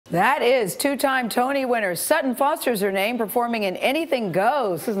That is two-time Tony winner Sutton Foster's her name, performing in Anything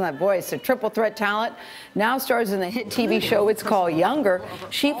Goes. Isn't that voice? A triple threat talent. Now stars in the hit TV show It's Called Younger.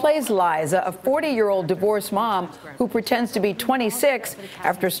 She plays Liza, a 40-year-old divorced mom who pretends to be 26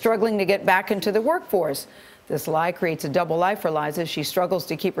 after struggling to get back into the workforce. This lie creates a double life for Liza. She struggles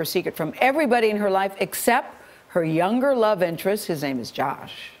to keep her secret from everybody in her life except her younger love interest. His name is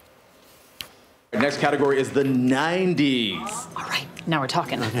Josh. Next category is the 90s. All right, now we're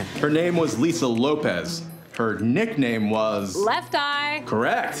talking. Her name was Lisa Lopez. Her nickname was... Left Eye.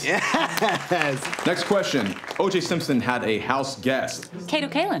 Correct. Yes. Next question. O.J. Simpson had a house guest. Kato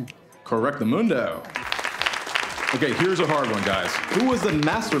Kalin. Correctamundo. Okay, here's a hard one, guys. Who was the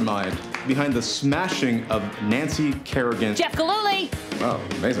mastermind behind the smashing of Nancy Kerrigan? Jeff Gillooly. Oh,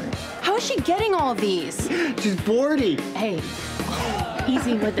 amazing. How is she getting all of these? She's 40. Hey,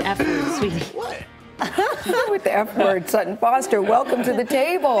 easy with the F word, sweetie. What? With the F word, Sutton Foster, welcome to the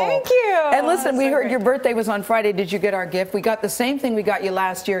table. Thank you. And listen, we heard your birthday was on Friday. Did you get our gift? We got the same thing we got you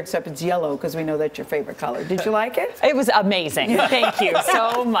last year, except it's yellow, because we know that's your favorite color. Did you like it? It was amazing. Thank you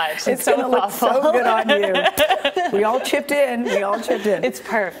so much. It's so thoughtful. So good on you. We all chipped in. We all chipped in. It's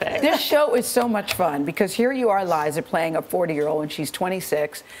perfect. This show is so much fun, because here you are, Liza, playing a 40-year-old, and she's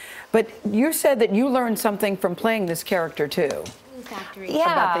 26. But you said that you learned something from playing this character, too.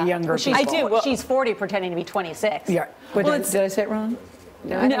 Yeah. About the younger people. I do. Well, she's 40 pretending to be 26. Yeah. But did I say it wrong?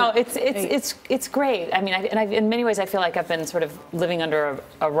 No, it's great. I mean, in many ways, I feel like I've been sort of living under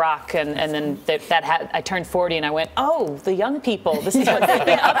a rock, and then I turned 40, and I went, oh, the young people. This is what they've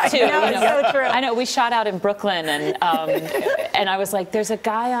been up to. So true. I know. We shot out in Brooklyn, and I was like, there's a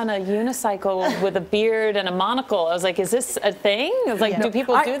guy on a unicycle with a beard and a monocle. I was like, is this a thing? I was like, do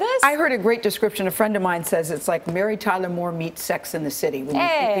people do this? I heard a great description. A friend of mine says it's like Mary Tyler Moore meets Sex in the City when you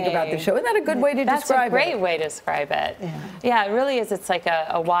think about the show. Isn't that a good way to describe it? That's a great way to describe it. Yeah, it really is. It's like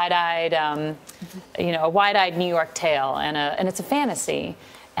a wide-eyed, a wide-eyed New York tale, and it's a fantasy,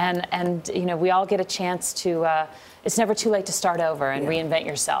 and we all get a chance to. It's never too late to start over and reinvent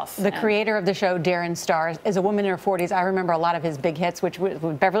yourself. The creator of the show, Darren Star, is a woman in her 40s. I remember a lot of his big hits, which were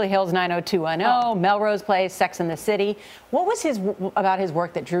Beverly Hills 90210, Melrose Place, Sex in the City. What was about his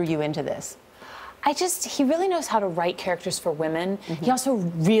work that drew you into this? He really knows how to write characters for women. He also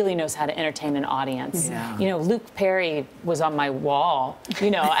really knows how to entertain an audience. Yeah. Luke Perry was on my wall. As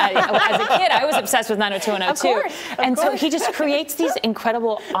a kid, I was obsessed with 90210 too. And so he just creates these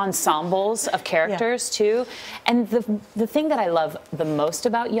incredible ensembles of characters too. And the thing that I love the most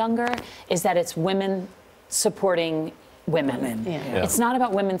about Younger is that it's women supporting women. It's not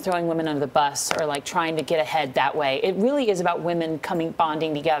about women throwing women under the bus or like trying to get ahead that way. It really is about women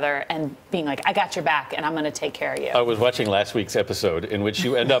bonding together and being like, I got your back and I'm going to take care of you. I was watching last week's episode in which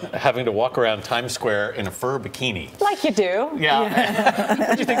you end up having to walk around Times Square in a fur bikini. Like you do. Yeah. What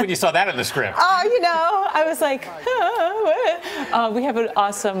did you think when you saw that in the script? I was like, we have an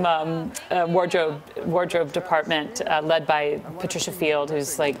awesome wardrobe department led by Patricia Field, who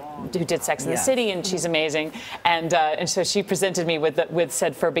did Sex in the City, and she's amazing. And so she presented me with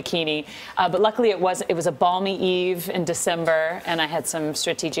said fur bikini. But luckily it was a balmy eve in December, and I had some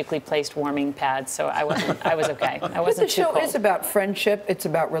strategically placed warming pads, so I was okay. I wasn't too cold. The show is about friendship. It's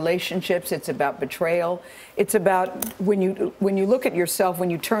about relationships. It's about betrayal. It's about when you look at yourself when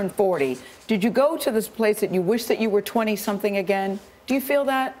you turn 40. Did you go to this place that you wish that you were 20-something again? Do you feel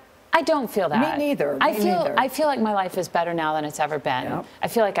that? I don't feel that. Me neither. I feel like my life is better now than it's ever been. Yep. I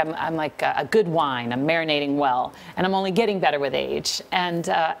feel like I'm like a good wine. I'm marinating well, and I'm only getting better with age. And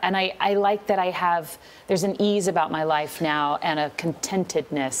I like that there's an ease about my life now and a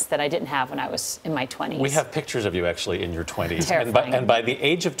contentedness that I didn't have when I was in my 20s. We have pictures of you actually in your 20s. Terrifying. And by the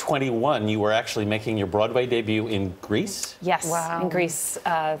age of 21, you were actually making your Broadway debut in Greece? Yes, in Greece,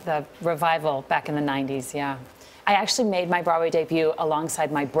 the revival back in the 90s, yeah. I actually made my Broadway debut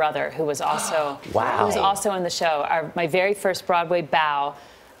alongside my brother, who was also who was also in the show. My very first Broadway bow,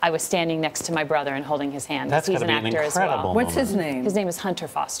 I was standing next to my brother and holding his hand. That's He's an actor as well. What's his name? His name is Hunter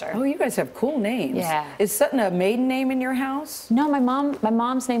Foster. Oh, you guys have cool names. Yeah. Is Sutton a maiden name in your house? No, my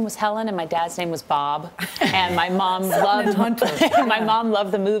mom's name was Helen, and my dad's name was Bob. And my mom loved Hunter. My mom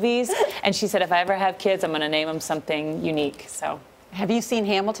loved the movies, and she said if I ever have kids, I'm going to name them something unique. So. Have you seen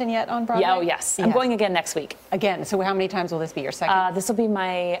Hamilton yet on Broadway? Yeah, oh, yes. I'm going again next week. Again? So how many times will this be? Your second? This will be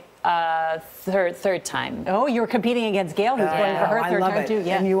my third time. Oh, you're competing against Gail, who's going for her third time too.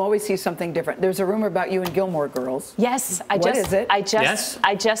 Yeah. And you always see something different. There's a rumor about you and Gilmore Girls. Yes, What is it? I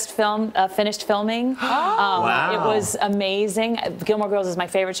just finished filming. Wow. It was amazing. Gilmore Girls is my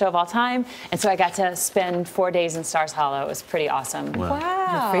favorite show of all time, and so I got to spend 4 days in Stars Hollow. It was pretty awesome.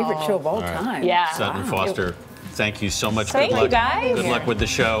 Wow. Your favorite show of all time. Yeah. Sutton Foster. Thank you so much. Thank you, guys. Good luck with the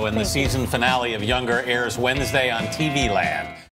show. And the season finale of Younger airs Wednesday on TV Land.